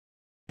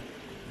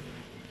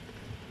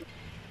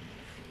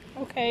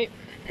Okay,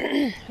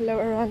 hello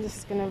everyone, this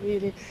is gonna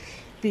really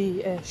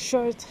be a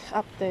short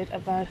update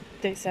about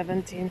day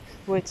 17,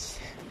 which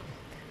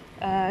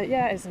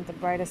isn't the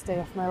brightest day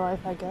of my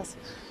life, I guess.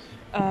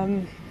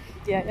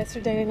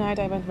 Yesterday night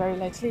I went very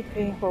late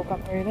sleeping, woke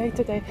up very late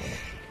today.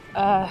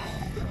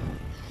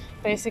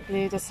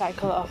 Basically the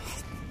cycle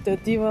of the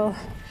devil,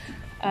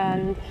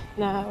 and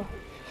now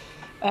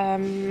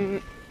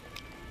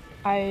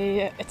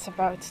it's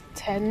about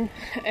 10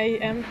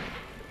 a.m.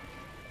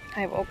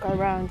 I woke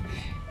around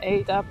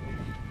 8 up.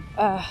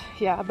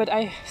 But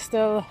I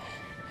still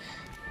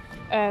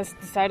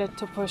decided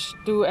to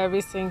do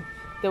everything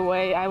the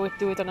way I would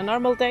do it on a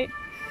normal day.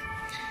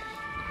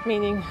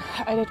 Meaning,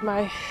 I did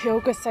my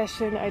yoga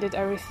session, I did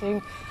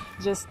everything.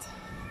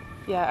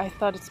 I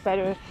thought it's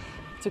better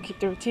to keep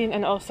the routine,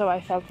 and also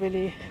I felt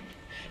really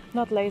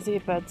not lazy,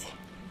 but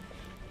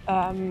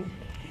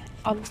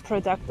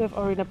unproductive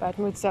or in a bad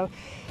mood. So,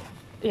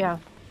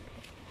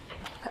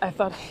 I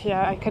thought,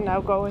 I can now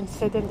go and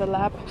sit in the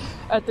lab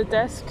at the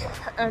desk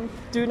and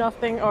do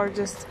nothing, or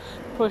just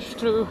push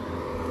through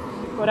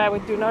what I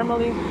would do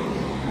normally.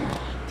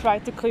 Try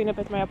to clean up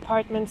at my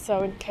apartment,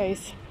 so in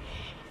case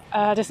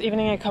this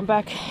evening I come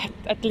back,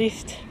 at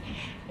least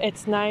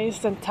it's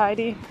nice and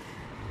tidy,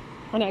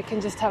 and I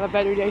can just have a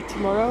better day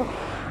tomorrow.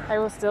 I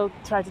will still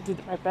try to do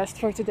my best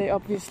for today,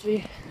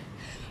 obviously.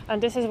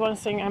 And this is one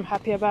thing I'm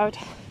happy about.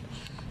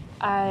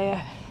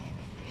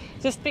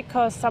 Just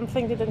because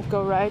something didn't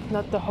go right,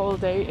 not the whole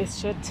day is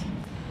shit.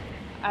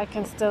 I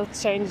can still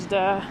change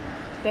the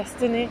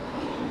destiny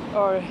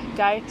or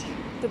guide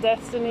the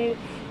destiny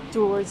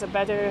towards a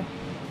better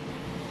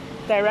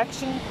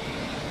direction.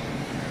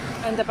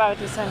 And about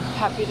this, I'm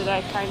happy that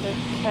I kind of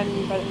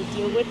can better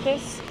deal with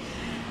this.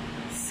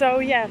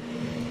 So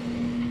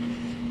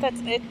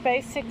that's it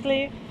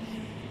basically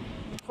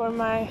for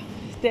my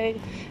day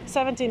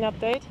 17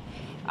 update.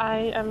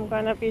 I am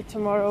gonna be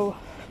tomorrow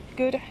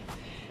good.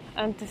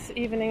 And this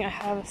evening I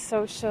have a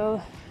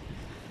social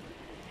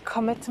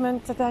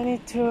commitment that I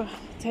need to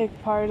take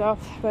part of,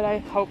 but I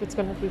hope it's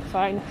going to be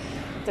fine.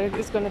 There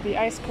is going to be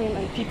ice cream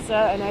and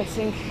pizza, and I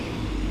think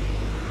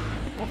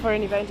for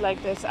an event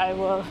like this I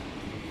will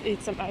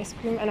eat some ice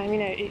cream. And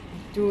I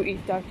do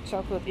eat dark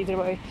chocolate either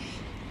way,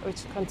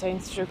 which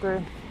contains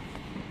sugar.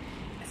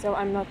 So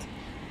I'm not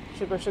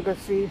sugar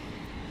free.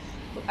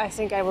 I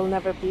think I will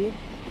never be.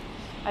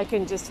 I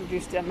can just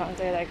reduce the amount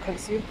that I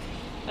consume,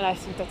 and I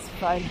think that's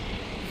fine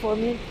for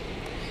me.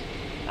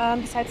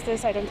 Besides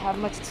this, I don't have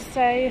much to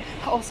say.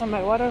 Also,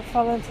 my water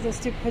fell into the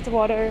stupid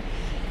water,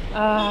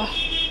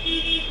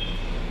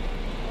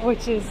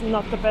 which is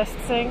not the best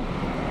thing.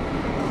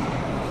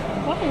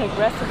 What an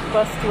aggressive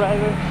bus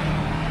driver.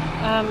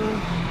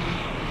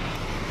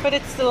 But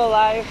it's still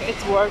alive,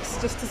 it works.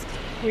 Just the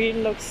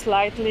screen looks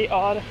slightly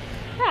odd.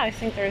 I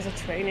think there is a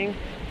training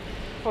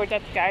for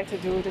that guy to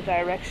do the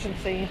direction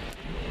thing.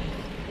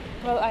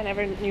 Well, I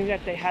never knew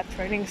that they had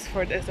trainings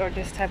for this or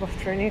this type of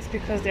trainings,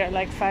 because there are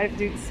like 5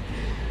 dudes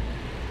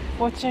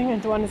watching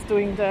and one is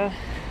doing the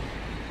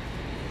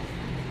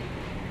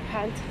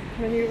hand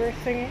maneuver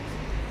thingy.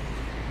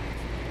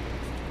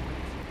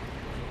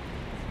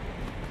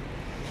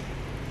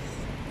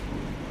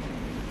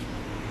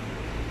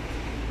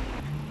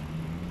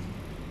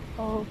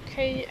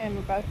 Okay, I'm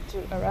about to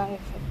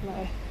arrive at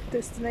my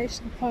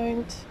destination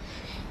point.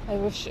 I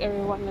wish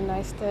everyone a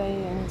nice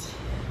day and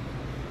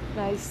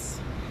nice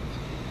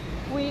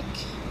week.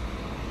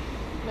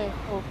 I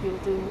hope you'll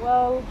do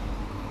well.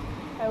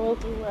 I will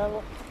do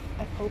well,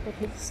 I hope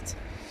at least.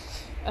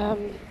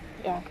 Bye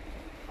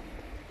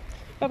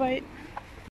bye.